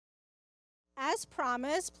As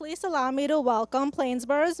promised, please allow me to welcome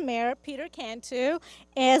Plainsboro's Mayor, Peter Cantu,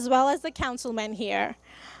 as well as the councilmen here.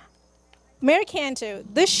 Mayor Cantu,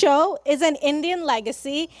 this show is an Indian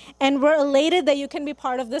legacy, and we're elated that you can be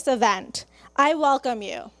part of this event. I welcome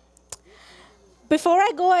you. Before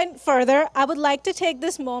I go any further, I would like to take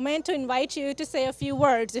this moment to invite you to say a few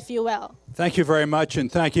words, if you will. Thank you very much,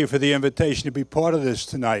 and thank you for the invitation to be part of this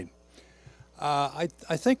tonight. I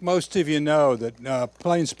think most of you know that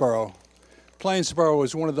Plainsboro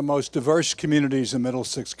is one of the most diverse communities in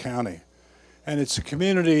Middlesex County. And it's a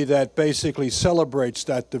community that basically celebrates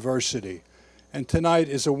that diversity. And tonight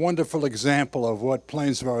is a wonderful example of what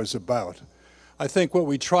Plainsboro is about. I think what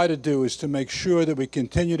we try to do is to make sure that we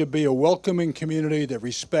continue to be a welcoming community that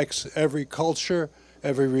respects every culture,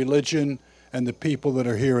 every religion, and the people that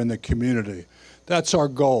are here in the community. That's our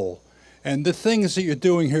goal. And the things that you're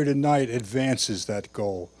doing here tonight advances that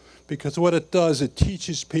goal. Because what it does, it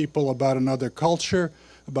teaches people about another culture,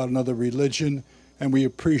 about another religion, and we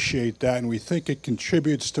appreciate that, and we think it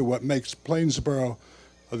contributes to what makes Plainsboro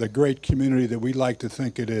the great community that we like to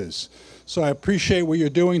think it is. So I appreciate what you're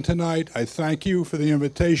doing tonight. I thank you for the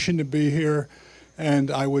invitation to be here, and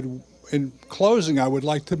in closing, I would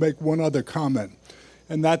like to make one other comment,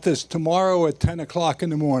 and that is tomorrow at 10 o'clock in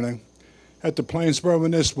the morning at the Plainsboro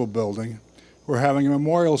Municipal Building, we're having a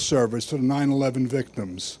memorial service for the 9/11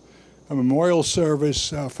 victims. A memorial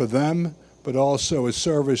service for them, but also a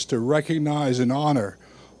service to recognize and honor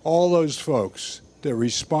all those folks that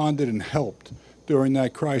responded and helped during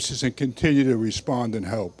that crisis and continue to respond and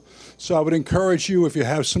help. So I would encourage you, if you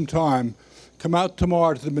have some time, come out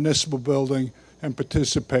tomorrow to the municipal building and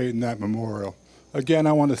participate in that memorial. Again,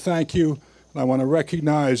 I want to thank you, and I want to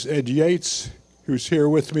recognize Ed Yates, who's here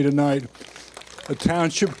with me tonight, a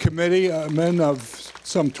township committee, men of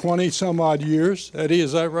some 20-some-odd years. Eddie,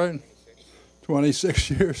 is that right?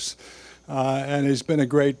 26 years. And he's been a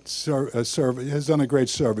great has done a great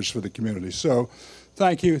service for the community. So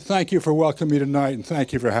thank you for welcoming me tonight, and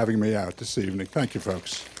thank you for having me out this evening. Thank you,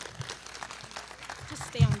 folks. Just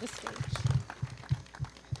stay on the stage.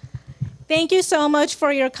 Thank you so much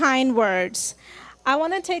for your kind words. I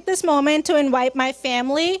want to take this moment to invite my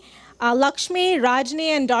family, Lakshmi,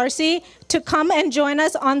 Rajni, and Darcy, to come and join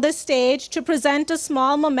us on the stage to present a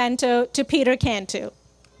small memento to Peter Cantu.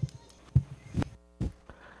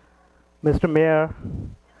 Mr. Mayor,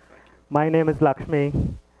 my name is Lakshmi.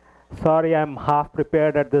 Sorry, I'm half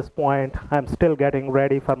prepared at this point. I'm still getting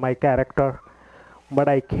ready for my character. But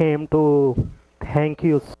I came to thank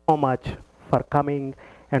you so much for coming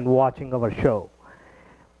and watching our show.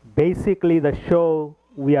 Basically, the show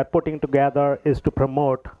we are putting together is to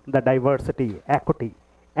promote the diversity, equity,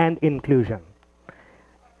 and inclusion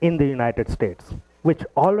in the United States, which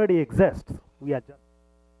already exists. We are just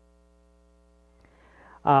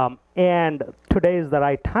and today is the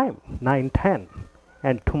right time, 9/10,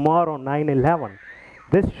 and tomorrow 9/11.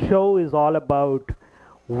 This show is all about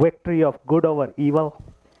victory of good over evil.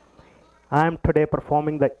 I am today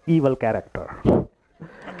performing the evil character,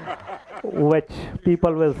 which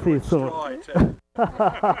people will see soon.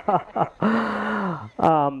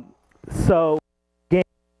 So, again,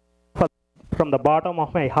 from the bottom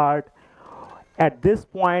of my heart, at this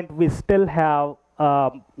point, we still have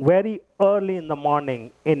very early in the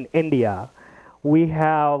morning in India, we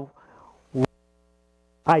have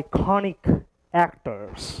iconic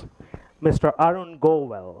actors, Mr. Arun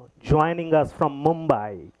Govil, joining us from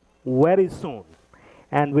Mumbai very soon,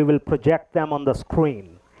 and we will project them on the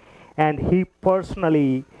screen. And he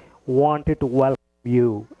personally wanted to welcome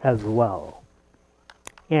you as well.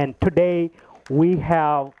 And today we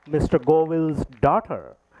have Mr. Govil's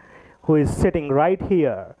daughter, who is sitting right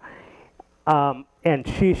here. And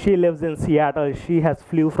she lives in Seattle. She has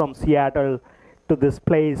flew from Seattle to this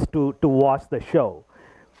place to watch the show.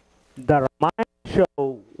 The Ramayana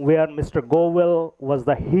show, where Mr. Govil was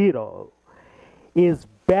the hero, is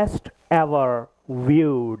best ever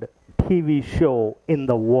viewed TV show in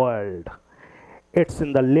the world. It's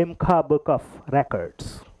in the Limca Book of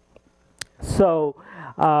Records. So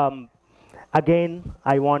again,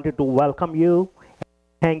 I wanted to welcome you.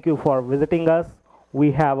 Thank you for visiting us.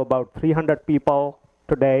 We have about 300 people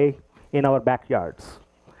today in our backyards.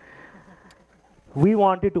 We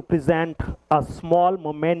wanted to present a small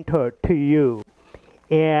memento to you,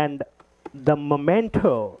 and the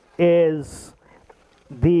memento is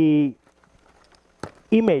the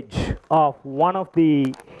image of one of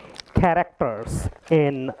the characters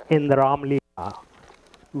in the Ram Leela.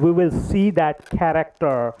 We will see that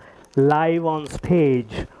character live on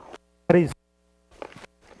stage.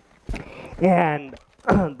 And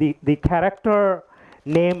the character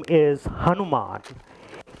name is Hanuman.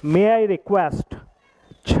 may I request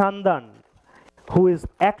Chandan, who is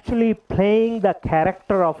actually playing the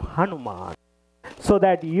character of Hanuman, so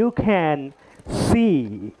that you can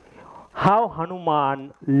see how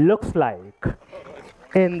Hanuman looks like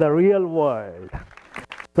in the real world.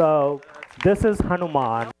 So this is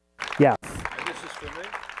Hanuman. Yes. And this is for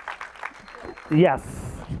me? Yes.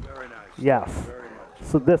 Very nice. Yes. Very much.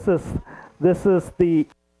 So this is the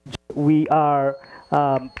we are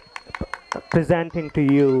presenting to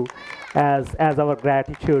you as our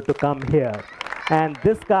gratitude to come here. And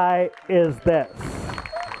this guy is this.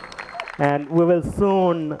 And we will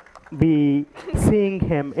soon be seeing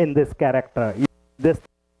him in this character.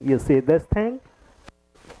 You see this thing?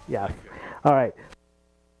 Yes. All right.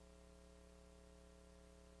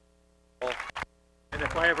 And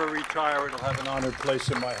if I ever retire, it'll have an honored place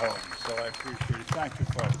in my home. So I appreciate it. Thank you,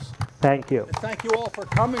 folks. Thank you. And thank you all for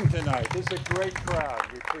coming tonight. This is a great crowd.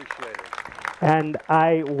 We appreciate it. And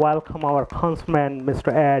I welcome our councilman,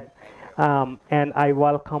 Mr. Ed, and I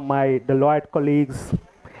welcome my Deloitte colleagues.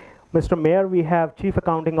 Mr. Mayor, we have chief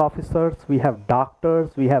accounting officers, we have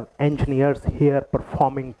doctors, we have engineers here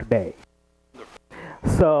performing today.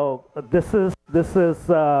 So this is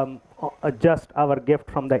just our gift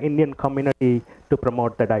from the Indian community to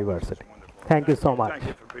promote the diversity. Thank you so much. Thank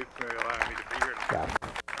you for allowing me to be here. Yeah.